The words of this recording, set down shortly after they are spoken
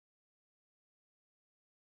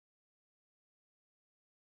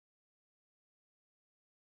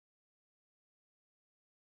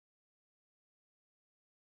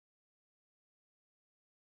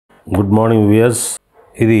Good morning viewers.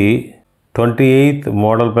 ఇది 28th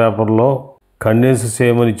model పేపర్లో condense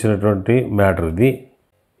చేయమని ఇచ్చినటువంటి మ్యాటర్ ఇది.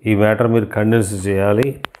 ఈ మ్యాటర్ మీరు కండెన్స్ చేయాలి.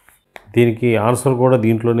 దీనికి ఆన్సర్ కూడా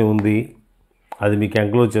దీంట్లోనే ఉంది. అది మీకు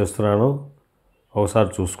ఎంక్లోజ్ చేస్తున్నాను, ఒకసారి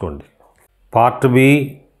చూసుకోండి. Part B,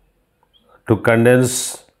 to condense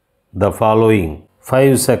the following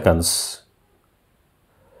 5 seconds.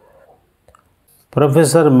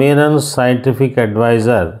 Professor Menon, scientific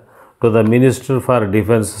advisor to the Minister for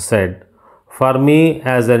Defense, said, "For me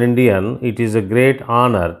as an Indian, it is a great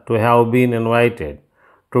honor to have been invited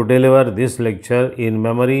to deliver this lecture in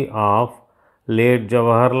memory of late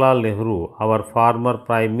Jawaharlal Nehru, our former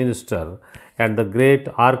Prime Minister and the great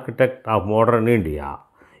architect of modern India.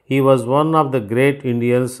 He was one of the great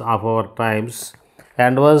Indians of our times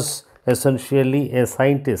and was essentially a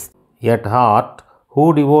scientist at heart, who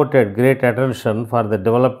devoted great attention for the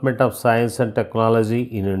development of science and technology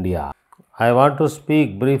in India. I want to speak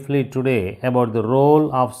briefly today about the role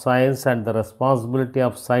of science and the responsibility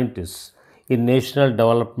of scientists in national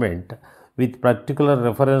development, with particular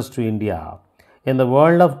reference to India. In the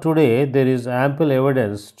world of today, there is ample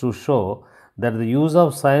evidence to show that the use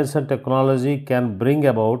of science and technology can bring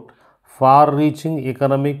about far-reaching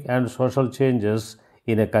economic and social changes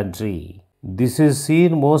in a country. This is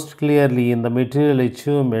seen most clearly in the material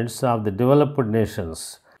achievements of the developed nations.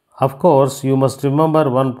 Of course, you must remember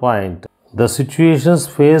one point. The situations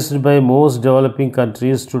faced by most developing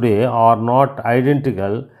countries today are not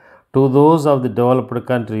identical to those of the developed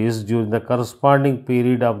countries during the corresponding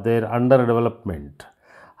period of their underdevelopment.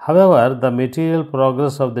 However, the material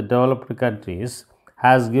progress of the developed countries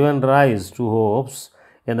has given rise to hopes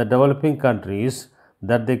in the developing countries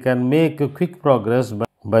that they can make quick progress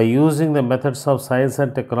by using the methods of science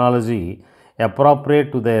and technology appropriate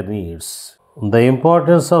to their needs. The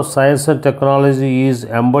importance of science and technology is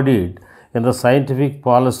embodied in the scientific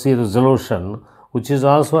policy resolution, which is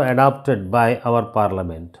also adopted by our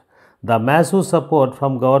parliament. The massive support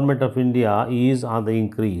from Government of India is on the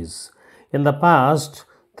increase. In the past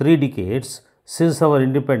 3 decades since our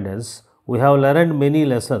independence, we have learned many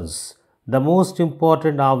lessons. The most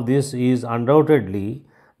important of this is undoubtedly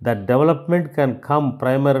that development can come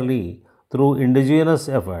primarily through indigenous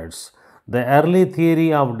efforts. The early theory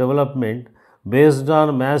of development based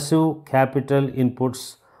on massive capital inputs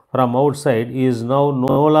from outside is now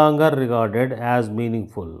no longer regarded as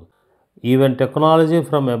meaningful. Even technology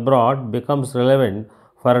from abroad becomes relevant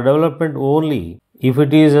for development only if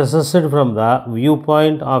it is assessed from the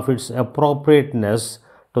viewpoint of its appropriateness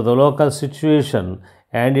to the local situation,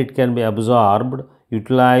 and it can be absorbed,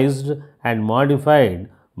 utilized, and modified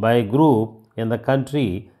by a group in the country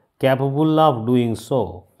capable of doing so.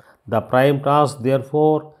 The prime task,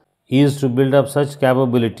 therefore, is to build up such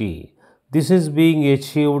capability. This is being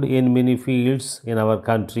achieved in many fields in our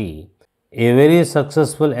country. A very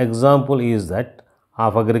successful example is that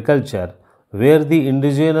of agriculture, where the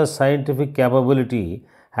indigenous scientific capability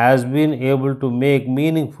has been able to make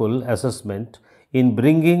meaningful assessment in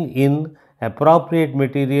bringing in appropriate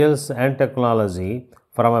materials and technology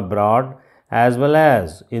from abroad, as well as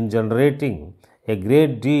in generating a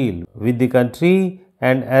great deal with the country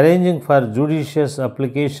and arranging for judicious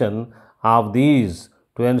application of these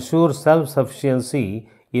to ensure self-sufficiency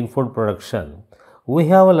in food production. We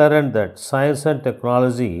have learned that science and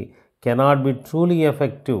technology cannot be truly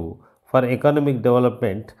effective for economic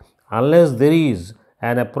development unless there is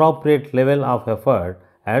an appropriate level of effort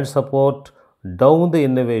and support down the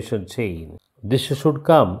innovation chain. This should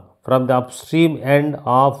come from the upstream end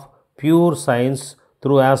of pure science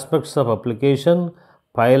through aspects of application,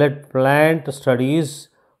 pilot plant studies,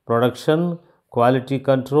 production, quality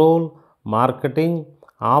control, marketing,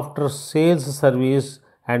 after sales service,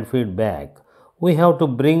 and feedback. We have to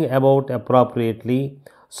bring about appropriately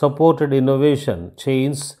supported innovation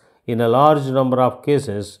chains in a large number of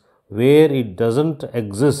cases where it doesn't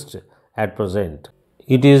exist at present.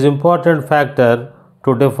 It is an important factor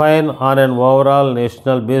to define on an overall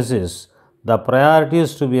national basis the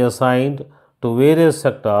priorities to be assigned to various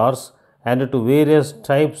sectors and to various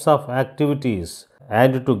types of activities,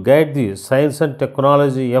 and to guide the science and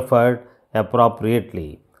technology effort appropriately.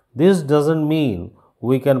 This doesn't mean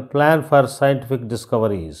we can plan for scientific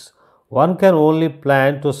discoveries. One can only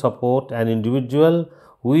plan to support an individual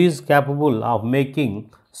who is capable of making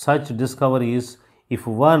such discoveries if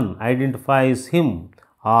one identifies him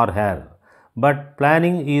or her. But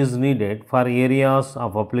planning is needed for areas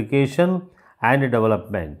of application and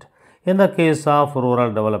development. In the case of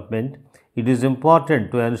rural development, it is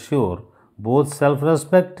important to ensure both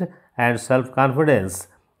self-respect and self-confidence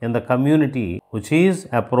in the community which is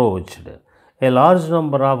approached. A large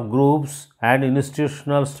number of groups and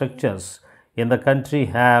institutional structures in the country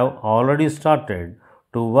have already started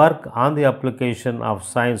to work on the application of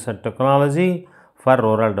science and technology for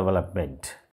rural development.